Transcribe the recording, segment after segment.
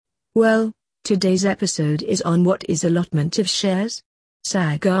Well, today's episode is on what is allotment of shares.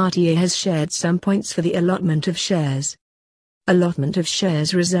 Sagatier has shared some points for the allotment of shares. Allotment of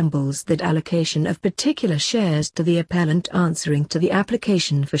shares resembles that allocation of particular shares to the appellant answering to the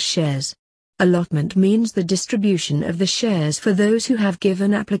application for shares. Allotment means the distribution of the shares for those who have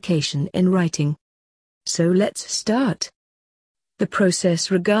given application in writing. So let's start. The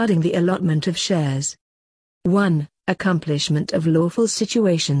process regarding the allotment of shares. 1. Accomplishment of lawful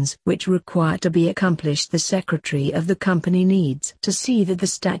situations which require to be accomplished. The secretary of the company needs to see that the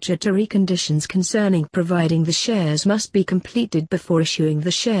statutory conditions concerning providing the shares must be completed before issuing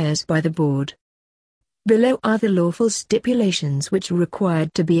the shares by the board. Below are the lawful stipulations which are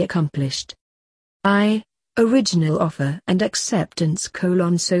required to be accomplished. I. Original offer and acceptance: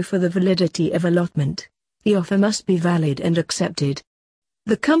 so for the validity of allotment, the offer must be valid and accepted.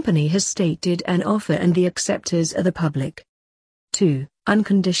 The company has stated an offer and the acceptors are the public. 2.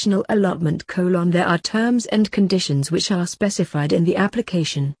 Unconditional allotment: there are terms and conditions which are specified in the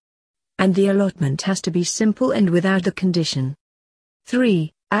application. And the allotment has to be simple and without a condition.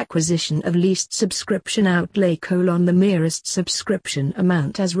 3. Acquisition of least subscription outlay: the merest subscription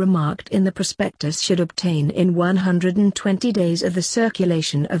amount as remarked in the prospectus should obtain in 120 days of the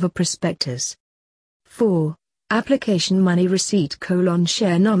circulation of a prospectus. 4. Application money receipt: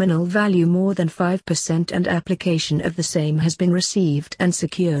 share nominal value more than 5% and application of the same has been received and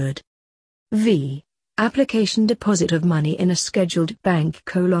secured. V. Application deposit of money in a scheduled bank: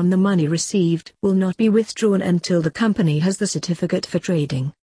 the money received will not be withdrawn until the company has the certificate for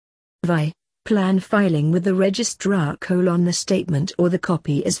trading. Vi. Plan filing with the registrar: the statement or the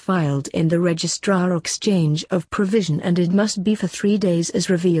copy is filed in the registrar exchange of provision and it must be for 3 days as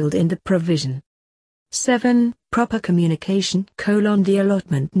revealed in the provision. 7. Proper communication: the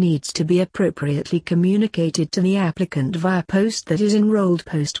allotment needs to be appropriately communicated to the applicant via post that is enrolled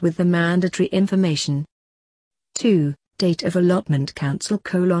post with the mandatory information. 2. Date of allotment: counsel: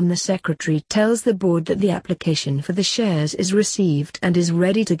 the secretary tells the board that the application for the shares is received and is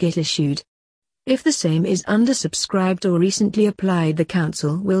ready to get issued. If the same is undersubscribed or recently applied, the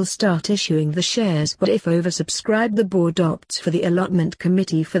council will start issuing the shares, but if oversubscribed, the board opts for the allotment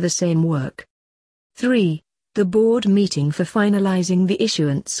committee for the same work. 3. The board meeting for finalizing the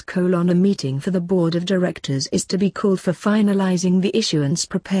issuance: a meeting for the board of directors is to be called for finalizing the issuance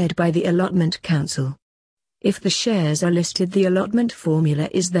prepared by the allotment council. If the shares are listed, the allotment formula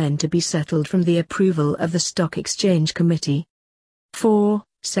is then to be settled from the approval of the stock exchange committee. 4.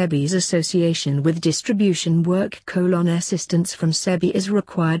 SEBI's association with distribution work: assistance from SEBI is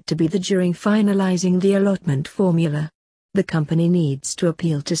required to be there during finalizing the allotment formula. The company needs to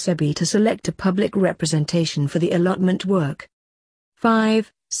appeal to SEBI to select a public representation for the allotment work.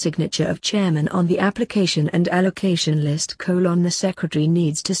 5. Signature of chairman on the application and allocation list: the secretary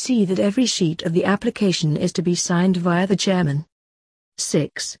needs to see that every sheet of the application is to be signed via the chairman.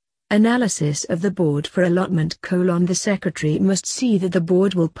 6. Analysis of the board for allotment: the secretary must see that the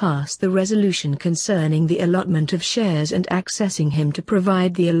board will pass the resolution concerning the allotment of shares and accessing him to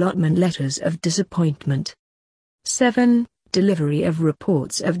provide the allotment letters of disappointment. 7. Delivery of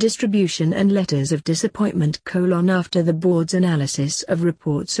reports of distribution and letters of disappointment: after the board's analysis of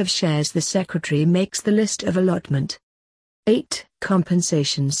reports of shares, the secretary makes the list of allotment. 8.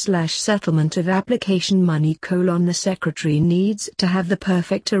 Compensation/settlement of application money: the secretary needs to have the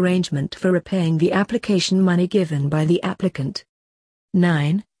perfect arrangement for repaying the application money given by the applicant.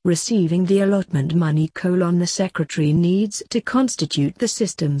 9. Receiving the allotment money: the secretary needs to constitute the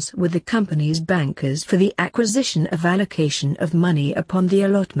systems with the company's bankers for the acquisition of allocation of money upon the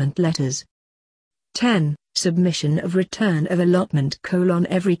allotment letters. 10. Submission of return of allotment: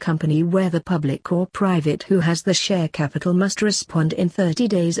 every company, whether public or private, who has the share capital must respond in 30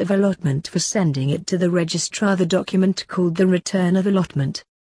 days of allotment for sending it to the registrar the document called the return of allotment.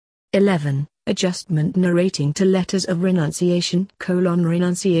 11. Adjustment narrating to letters of renunciation: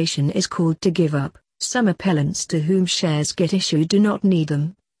 renunciation is called to give up. Some appellants to whom shares get issued do not need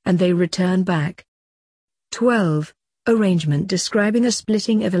them, and they return back. 12. Arrangement describing a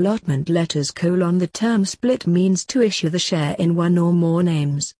splitting of allotment letters: the term split means to issue the share in one or more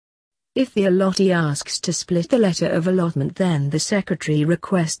names. If the allottee asks to split the letter of allotment, then the secretary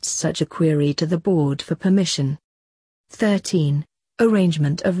requests such a query to the board for permission. 13.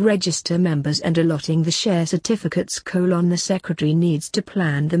 Arrangement of register members and allotting the share certificates: the secretary needs to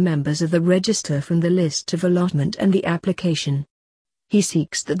plan the members of the register from the list of allotment and the application. He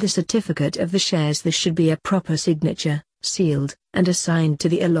seeks that the certificate of the shares there should be a proper signature, sealed, and assigned to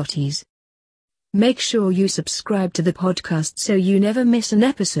the allottees. Make sure you subscribe to the podcast so you never miss an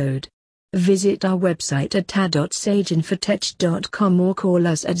episode. Visit our website at ta.sageinfotech.com or call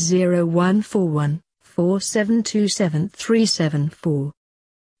us at 0141 4727 374.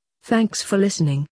 Thanks for listening.